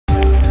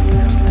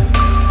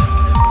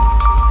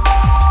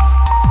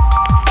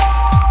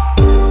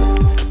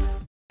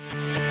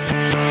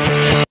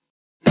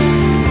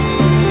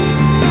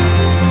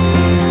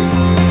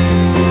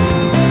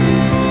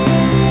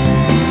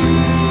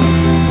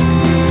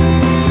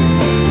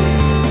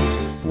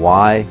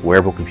why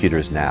wearable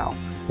computers now?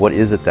 What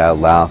is it that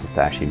allows us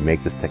to actually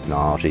make this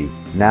technology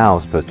now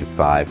as opposed to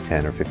 5,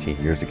 10, or 15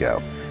 years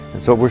ago?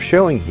 And so what we're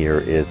showing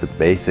here is the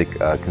basic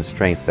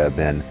constraints that have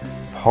been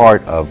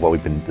part of what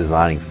we've been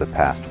designing for the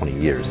past 20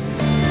 years.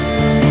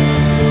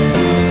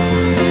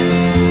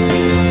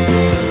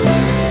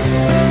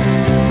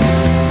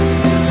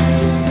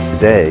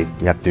 Today,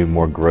 you have to do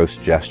more gross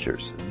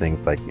gestures,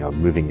 things like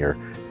moving your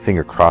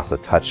finger across a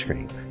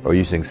touchscreen or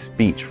using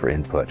speech for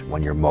input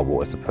when you're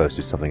mobile as opposed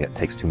to something that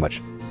takes too much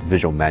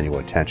visual manual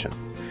attention.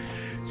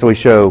 So we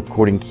show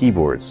cording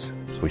keyboards,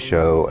 so we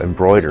show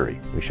embroidery,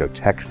 we show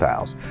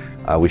textiles,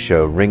 we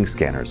show ring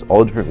scanners,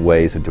 all different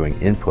ways of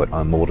doing input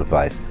on a mobile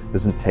device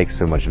doesn't take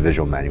so much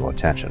visual manual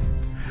attention.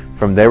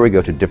 From there we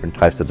go to different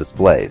types of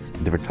displays,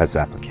 different types of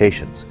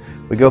applications.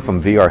 We go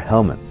from VR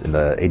helmets in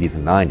the 80s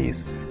and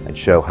 90s and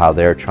show how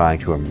they're trying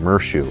to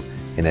immerse you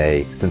in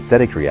a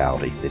synthetic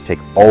reality. They take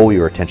all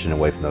your attention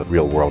away from the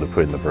real world and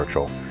put it in the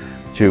virtual.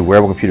 To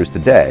wearable computers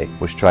today,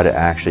 which try to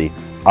actually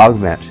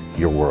augment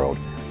your world,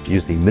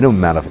 use the minimum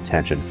amount of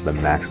attention for the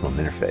maximum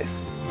interface.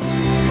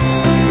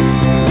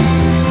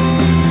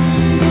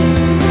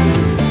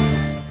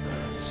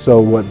 So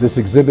what this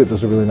exhibit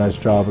does a really nice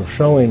job of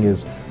showing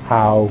is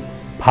how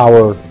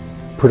power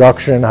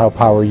production, how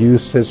power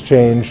use has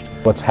changed,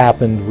 what's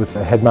happened with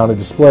the head-mounted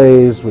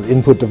displays, with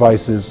input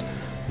devices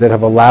that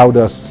have allowed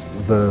us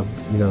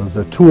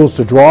the tools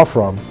to draw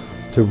from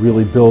to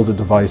really build a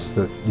device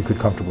that you could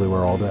comfortably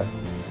wear all day.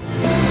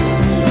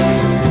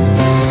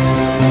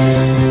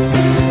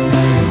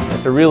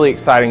 It's a really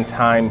exciting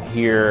time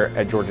here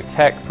at Georgia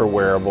Tech for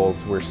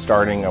wearables. We're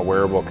starting a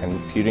wearable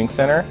computing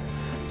center.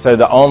 So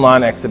the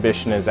online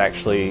exhibition is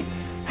actually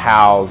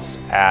housed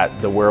at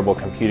the Wearable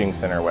Computing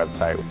Center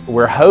website.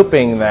 We're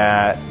hoping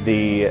that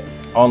the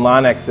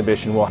online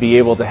exhibition will be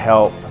able to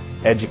help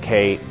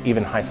educate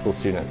even high school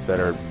students that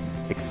are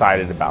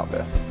excited about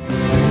this.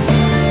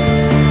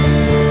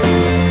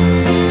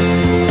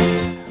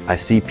 I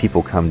see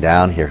people come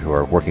down here who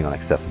are working on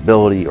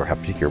accessibility or have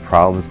particular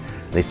problems,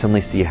 and they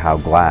suddenly see how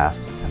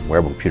glass and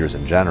wearable computers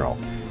in general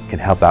can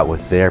help out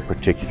with their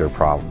particular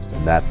problems,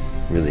 and that's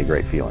really a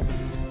great feeling.